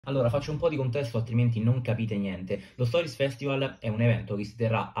Allora, faccio un po' di contesto, altrimenti non capite niente. Lo Stories Festival è un evento che si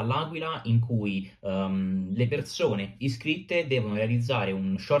terrà all'Aquila in cui le persone iscritte devono realizzare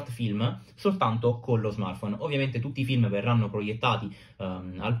un short film soltanto con lo smartphone. Ovviamente tutti i film verranno proiettati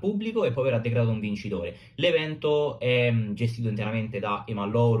al pubblico e poi verrà decretato un vincitore. L'evento è gestito interamente da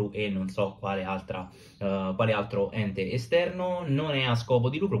Emalloru e non so quale altro ente esterno, non è a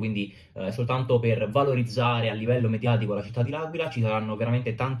scopo di lucro, quindi è soltanto per valorizzare a livello mediatico la città di L'Aquila. Ci saranno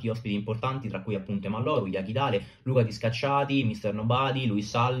veramente tanti ospiti importanti, tra cui appunto Emalloru, Dale, Luca Scacciati, Mr. Nobody, Luis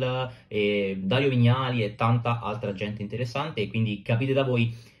Sal, Dario Vignali e tanta altra gente interessante, e quindi capite da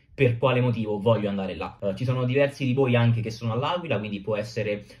voi per quale motivo voglio andare là. Ci sono diversi di voi anche che sono all'Aquila, quindi può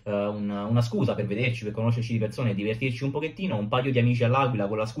essere una scusa per vederci, per conoscerci di persone e divertirci un pochettino. Un paio di amici all'Aquila,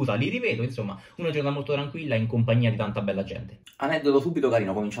 con la scusa li rivedo, insomma una giornata molto tranquilla in compagnia di tanta bella gente. Aneddoto subito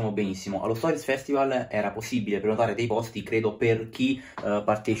carino, cominciamo benissimo. Allo Stories Festival era possibile prenotare dei posti, credo, per chi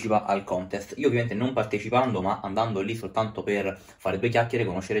partecipa al contest. Io ovviamente non partecipando, ma andando lì soltanto per fare due chiacchiere,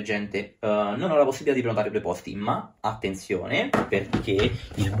 conoscere gente, non ho la possibilità di prenotare due posti. Ma attenzione, perché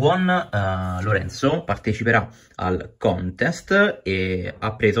il buon Lorenzo parteciperà al contest e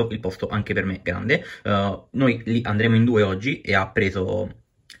ha preso il posto anche per me grande. Noi lì andremo in due oggi e ha preso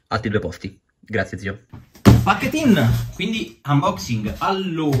altri due posti. Grazie zio. Packetin, quindi unboxing.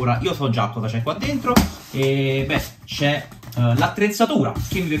 Allora, io so già cosa c'è qua dentro e beh, c'è l'attrezzatura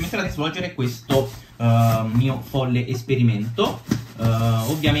che mi permetterà di svolgere questo mio folle esperimento.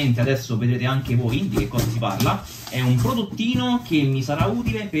 Ovviamente adesso vedrete anche voi di che cosa si parla. È un prodottino che mi sarà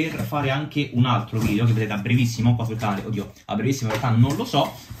utile per fare anche un altro video che vedete a brevissimo qua sul canale. Oddio, a brevissimo in realtà non lo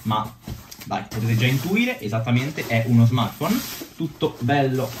so, ma dai, potete già intuire. Esattamente, è uno smartphone tutto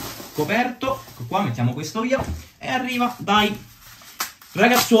bello coperto. Ecco qua, mettiamo questo via e arriva dai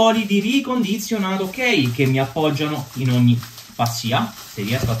ragazzuoli di ricondizionato, ok, che mi appoggiano in ogni pazzia. Se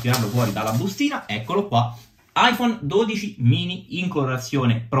riesco a tirarlo fuori dalla bustina, eccolo qua. iPhone 12 mini in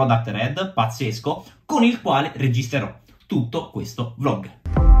colorazione Product Red, pazzesco, con il quale registrerò tutto questo vlog.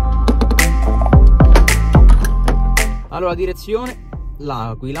 Allora, direzione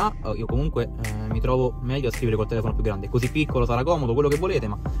L'Aquila. Io comunque mi trovo meglio a scrivere col telefono più grande, così piccolo sarà comodo, quello che volete,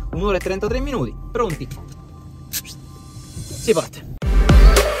 ma 1 ora e 33 minuti, pronti, si parte.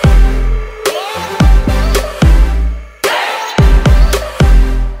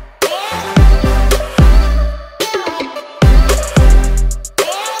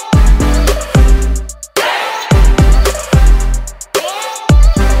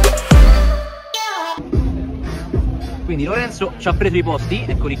 Quindi Lorenzo ci ha preso i posti,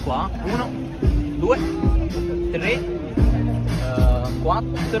 eccoli qua, 1, 2, 3,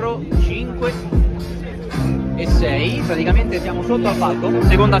 4, 5 e 6, praticamente siamo sotto al palco,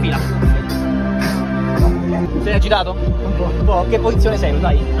 seconda fila. Sei agitato? Un po'. Che posizione sei? Lo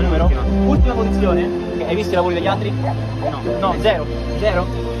sai? Il numero? Ultima posizione? Okay. Hai visto i lavori degli altri? No, zero.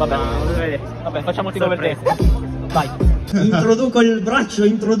 Vabbè, vabbè, facciamo il tiro per te. Vai. Introduco il braccio,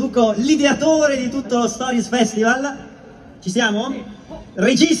 introduco l'ideatore di tutto lo Stories Festival. Ci siamo?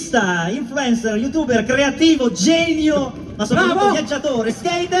 Regista, influencer, youtuber, creativo, genio, ma soprattutto viaggiatore,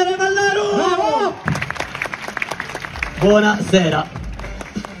 skater Emalloru! Bravo! Buonasera.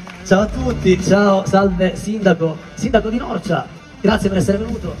 Ciao a tutti, ciao, salve sindaco di Norcia. Grazie per essere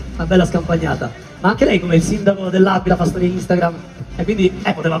venuto, una bella scampagnata. Ma anche lei come il sindaco dell'Aquila fa storie Instagram e quindi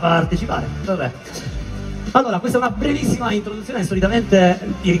poteva partecipare. Vabbè. Allora, questa è una brevissima introduzione, solitamente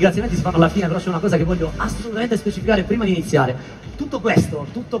i ringraziamenti si fanno alla fine, però c'è una cosa che voglio assolutamente specificare prima di iniziare. Tutto questo,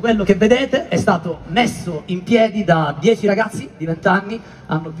 tutto quello che vedete è stato messo in piedi da 10 ragazzi di 20 anni,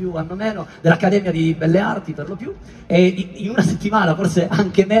 hanno più, hanno meno, dell'Accademia di Belle Arti per lo più, e in una settimana, forse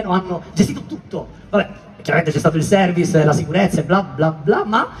anche meno, hanno gestito tutto. Vabbè, chiaramente c'è stato il service, la sicurezza e bla bla bla,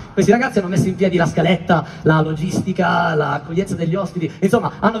 ma questi ragazzi hanno messo in piedi la scaletta, la logistica, l'accoglienza degli ospiti,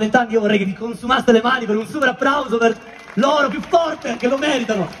 insomma hanno 20 anni. Io vorrei che vi consumaste le mani per un super applauso per loro, più forte, che lo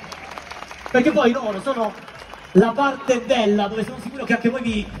meritano, perché poi loro sono la parte bella, dove sono sicuro che anche voi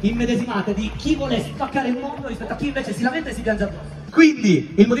vi immedesimate, di chi vuole spaccare il mondo rispetto a chi invece si lamenta e si piange addosso.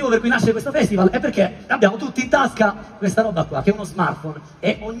 Quindi il motivo per cui nasce questo festival è perché abbiamo tutti in tasca questa roba qua, che è uno smartphone,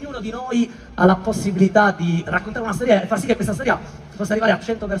 e ognuno di noi ha la possibilità di raccontare una storia e far sì che questa storia possa arrivare a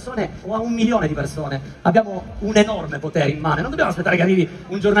 100 persone o a 1 milione di persone. Abbiamo un enorme potere in mano, non dobbiamo aspettare che arrivi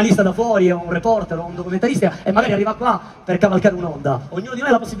un giornalista da fuori o un reporter o un documentarista e magari arriva qua per cavalcare un'onda. Ognuno di noi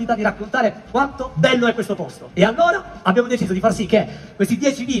ha la possibilità di raccontare quanto bello è questo posto, e allora abbiamo deciso di far sì che questi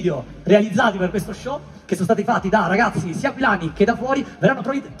 10 video realizzati per questo show, che sono stati fatti da ragazzi sia aquilani che da fuori, verranno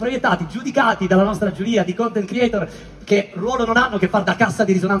proiettati, giudicati dalla nostra giuria di content creator, che ruolo non hanno che far da cassa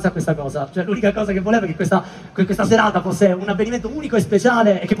di risonanza a questa cosa. Cioè l'unica cosa che volevo è che questa serata fosse un avvenimento unico e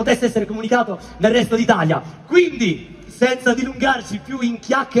speciale e che potesse essere comunicato nel resto d'Italia. Quindi, senza dilungarci più in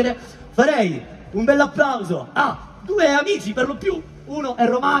chiacchiere, farei un bel applauso a due amici per lo più. Uno è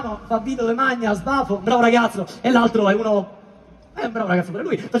romano, fa video de magna, sbafo, un bravo ragazzo, e l'altro è uno... è un bravo ragazzo pure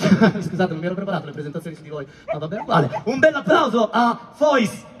lui. Scusate, non mi ero preparato le presentazioni su di voi, ma va bene uguale. Un bel applauso a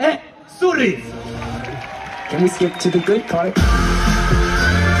Fois e Surri. Can we skip to the good part?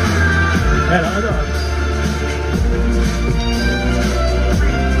 La madonna.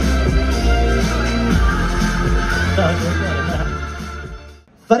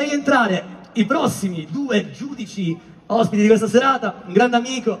 Farei entrare i prossimi due giudici ospiti di questa serata, un grande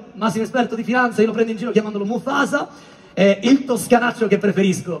amico, massimo esperto di finanza, io lo prendo in giro chiamandolo Mufasa, e il toscanaccio che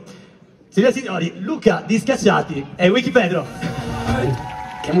preferisco. Signore e signori, Luca di Schiacciati e Wikipedro.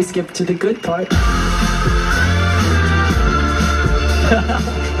 Can we skip to the good part?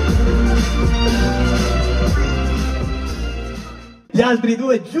 Gli altri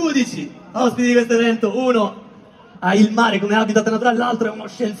due giudici ospiti di questo evento, uno ha il mare come habitat naturale, l'altro è uno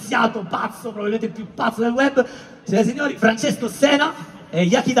scienziato pazzo, probabilmente il più pazzo del web. Signore e signori, Francesco Sena e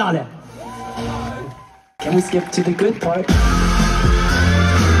Yakidale. Can we skip to the good part?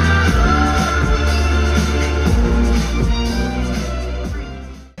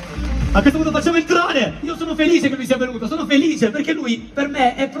 A questo punto facciamo entrare! Io sono felice che lui sia venuto, sono felice perché lui per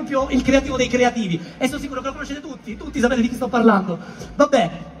me è proprio il creativo dei creativi e sono sicuro che lo conoscete tutti sapete di chi sto parlando. Vabbè,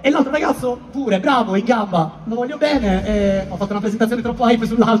 e l'altro ragazzo pure, bravo, in gamba, lo voglio bene e ho fatto una presentazione troppo hype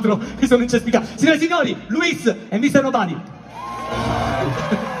sull'altro e sono incespicato. Signore e signori, Luis e Mr. Nobody.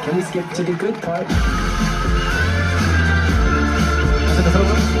 Can we skip to the good part?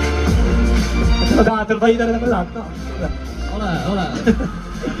 Aspetta, te lo fai dare da quell'altro? No, vabbè. Hola.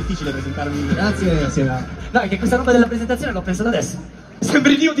 È difficile presentarmi. Grazie. No, è che questa roba della presentazione l'ho pensata adesso.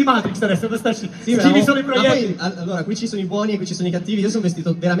 Sembri Neo di Matrix adesso, scrivi solo i proiettili. Allora, qui ci sono i buoni e qui ci sono i cattivi. Io sono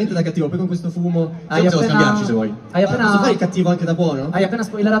vestito veramente da cattivo, poi con questo fumo. Hai Possiamo appena... scambiarci se vuoi. Posso fare il cattivo anche da buono? Hai appena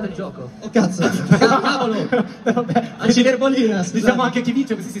spoilerato il gioco. Oh cazzo! Cavolo! Vabbè, Anche Verbolina, diciamo anche chi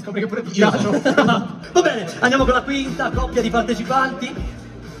vince, così si scopre che pure tu gioco. Va bene, andiamo con la quinta coppia di partecipanti.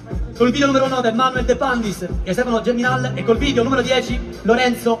 Col video numero 9 Manuel De Pandis e Stefano Geminal e col video numero 10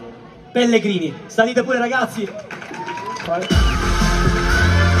 Lorenzo Pellegrini. Salite pure ragazzi.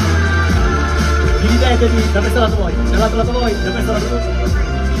 Dividetevi, da questo lato voi, dall'altro lato voi, da questo lato voi.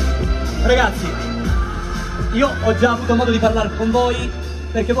 Ragazzi, io ho già avuto modo di parlare con voi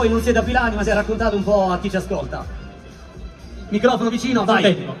perché voi non siete aquilani ma siete raccontato un po' a chi ci ascolta. Microfono vicino, vai.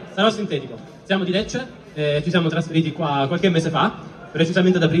 Sintetico, sarò sintetico. Siamo di Lecce, ci siamo trasferiti qua qualche mese fa,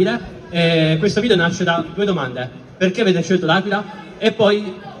 precisamente ad aprile, e questo video nasce da due domande: perché avete scelto l'Aquila e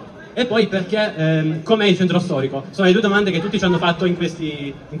poi perché com'è il centro storico? Sono le due domande che tutti ci hanno fatto in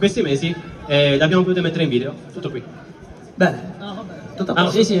questi mesi e le abbiamo potute mettere in video. Tutto qui. Bene. No, vabbè. Tutto a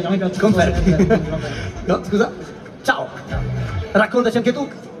posto. Sì, a me piace. Confermi. No, scusa. Ciao. Raccontaci anche tu.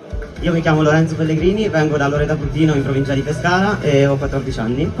 Io mi chiamo Lorenzo Pellegrini, vengo da Loreto Pugino in provincia di Pescara e ho 14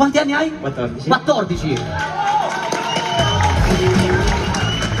 anni. Quanti anni hai? 14. 14.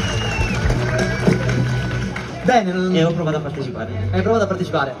 Bene. E ho provato a partecipare. Hai provato a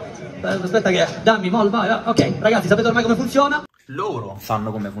partecipare? Aspetta che... Dammi, vai. Ok, ragazzi, sapete ormai come funziona? Loro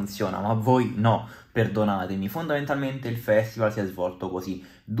sanno come funziona, ma voi no, perdonatemi. Fondamentalmente il festival si è svolto così: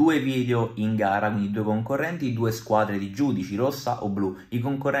 due video in gara, quindi due concorrenti, due squadre di giudici, rossa o blu. I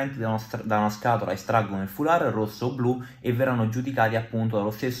concorrenti da una scatola estraggono il foulard rosso o blu e verranno giudicati appunto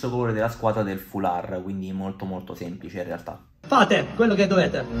dallo stesso colore della squadra del foulard, quindi molto molto semplice in realtà. Fate quello che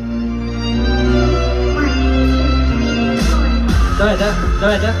dovete. Dovete?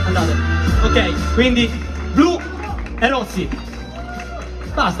 Andate. Ok, quindi blu e rossi.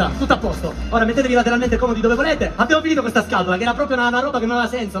 Basta, tutto a posto. Ora mettetevi lateralmente comodi dove volete. Abbiamo finito questa scatola, che era proprio una roba che non aveva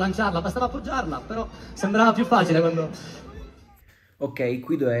senso lanciarla, bastava appoggiarla, però sembrava più facile quando... Ok,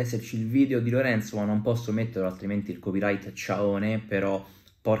 qui doveva esserci il video di Lorenzo, ma non posso metterlo altrimenti il copyright ciaone, però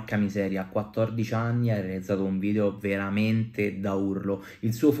porca miseria, a 14 anni ha realizzato un video veramente da urlo.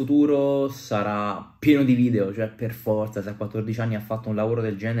 Il suo futuro sarà pieno di video, cioè per forza, se a 14 anni ha fatto un lavoro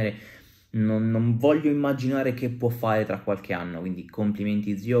del genere... Non voglio immaginare che può fare tra qualche anno, quindi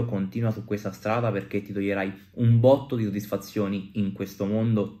complimenti zio, continua su questa strada perché ti toglierai un botto di soddisfazioni in questo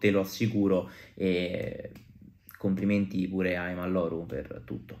mondo, te lo assicuro, e complimenti pure a Emalloru per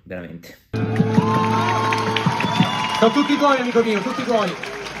tutto, veramente. Sono tutti tuoi, amico mio, tutti tuoi.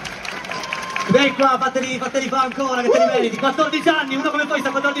 Vieni qua, fateli fa ancora, che te li meriti. 14 anni, uno come voi sta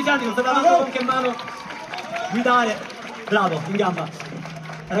a 14 anni, non sapeva manco con che mano guidare. Bravo, in gamba.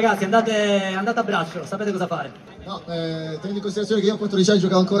 Ragazzi, andate a braccio, sapete cosa fare. No, tenendo in considerazione che io a 14 anni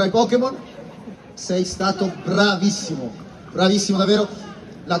giocavo ancora ai Pokémon, sei stato bravissimo, bravissimo davvero.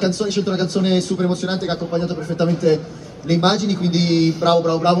 La canzone, hai scelto una canzone super emozionante che ha accompagnato perfettamente le immagini, quindi bravo,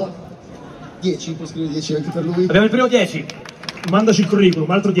 bravo, bravo. 10, puoi scrivere 10 anche per lui. Abbiamo il primo 10. Mandaci il curriculum,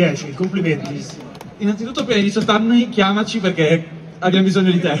 altro 10, complimenti. Innanzitutto per i 18 anni chiamaci perché abbiamo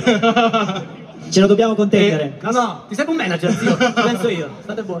bisogno di te. Ce lo dobbiamo contendere. No, ti serve un manager, zio. Penso io.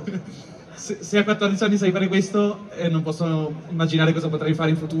 State buoni. Se a 14 anni sai fare questo, non posso immaginare cosa potrai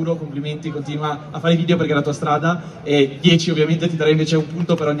fare in futuro. Complimenti, continua a fare video perché è la tua strada. E 10 ovviamente ti darei invece un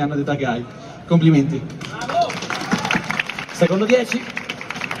punto per ogni anno d'età che hai. Complimenti. Secondo 10.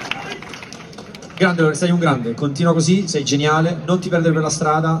 Grande, sei un grande, continua così, sei geniale, non ti perdere per la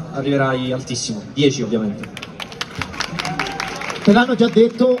strada, arriverai altissimo. 10 ovviamente. Te l'hanno già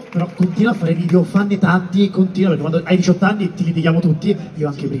detto, però continua a fare video, fanne tanti, continua, perché quando hai 18 anni ti litighiamo tutti, io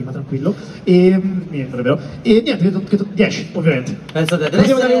anche prima, tranquillo. E niente, credo 10, ovviamente. Pensate,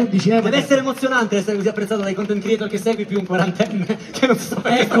 deve essere emozionante essere così apprezzato dai content creator che segui più un quarantenne che non so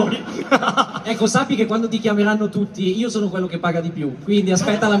perché. Ecco, sappi che quando ti chiameranno tutti, io sono quello che paga di più, quindi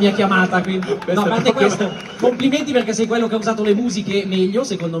aspetta la mia chiamata. Quindi... No, a parte questo, complimenti perché sei quello che ha usato le musiche meglio,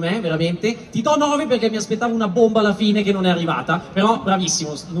 secondo me, veramente. Ti do 9 perché mi aspettavo una bomba alla fine che non è arrivata. Però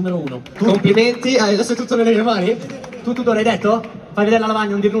bravissimo, numero 1. Complimenti, adesso è tutto nelle mie mani? Tu tutto l'hai detto? Fai vedere la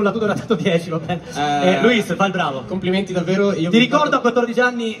lavagna, non dir nulla, tu ti hai dato 10, va bene. Luis, fa il bravo. Complimenti davvero. Ti ricordo a 14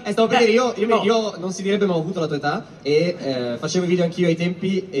 anni... Stavo per dire, io non si direbbe ma ho avuto la tua età e facevo i video anch'io ai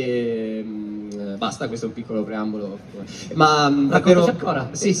tempi e... basta, questo è un piccolo preambolo. Ma davvero... ancora?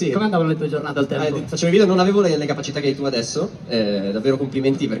 Sì. Come andavano le tue giornate al tempo? Facevo i video, non avevo le capacità che hai tu adesso. Davvero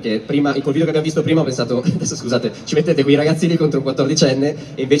complimenti perché prima, col video che abbiamo visto prima ho pensato, adesso scusate, ci mettete quei ragazzi lì contro un 14enne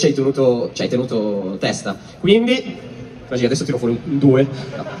e invece hai tenuto testa. Quindi, adesso tiro fuori un 2.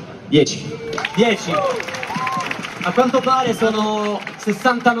 10. 10. A quanto pare sono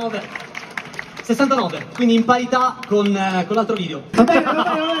 69. 69, quindi in parità con l'altro video. Va bene.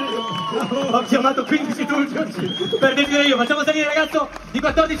 Ho chiamato 15 turni per decidere io. Facciamo salire il ragazzo di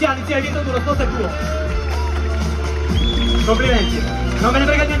 14 anni. Sì, hai vinto tu, lo spot è tuo. Complimenti. Non me ne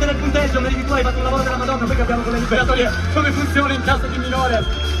frega niente del punteggio, meriti tu, hai fatto un lavoro della Madonna, poi capiamo con le liberatorie come funziona in caso di minore.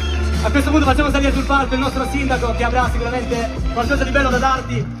 A questo punto facciamo salire sul palco il nostro sindaco che avrà sicuramente qualcosa di bello da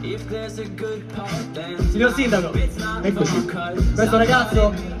darti. Signor sindaco, eccoci. Questo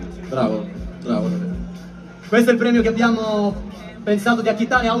ragazzo... Bravo. Questo è il premio che abbiamo pensato di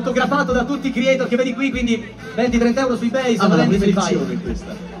acchittare, autografato da tutti i creator che vedi qui, quindi 20-30 euro su eBay, ma la prima edizione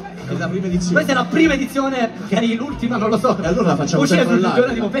questa. È la prima edizione. Questa è la prima edizione, magari l'ultima, non lo so. E allora la facciamo uscire sempre sul online.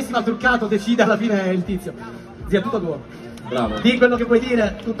 giornalismo, festival truccato, decide alla fine il tizio. Zia, tutto tuo. Bravo. Di quello che puoi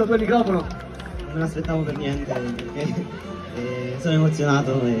dire, tutto tuo il microfono. Non me l'aspettavo per niente, perché sono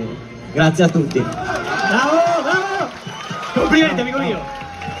emozionato e grazie a tutti. Bravo! Complimenti, amico mio.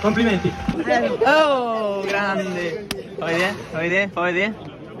 Complimenti. Oh, grande. Fai vedere?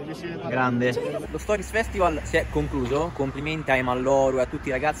 Grande. Lo Stories Festival si è concluso, complimenti a Emalloru e a tutti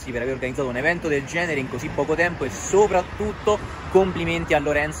i ragazzi per aver organizzato un evento del genere in così poco tempo e soprattutto complimenti a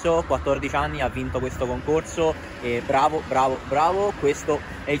Lorenzo, 14 anni, ha vinto questo concorso e bravo, questo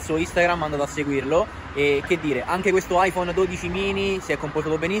è il suo Instagram, andate a seguirlo e che dire, anche questo iPhone 12 mini si è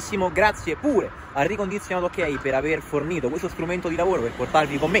comportato benissimo, grazie pure a Ricondizionato OK per aver fornito questo strumento di lavoro per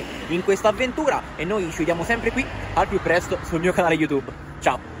portarvi con me in questa avventura e noi ci vediamo sempre qui al più presto sul mio canale YouTube,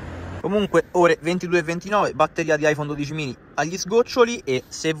 ciao! Comunque ore 22:29, batteria di iPhone 12 mini agli sgoccioli e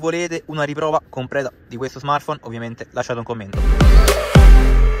se volete una riprova completa di questo smartphone ovviamente lasciate un commento.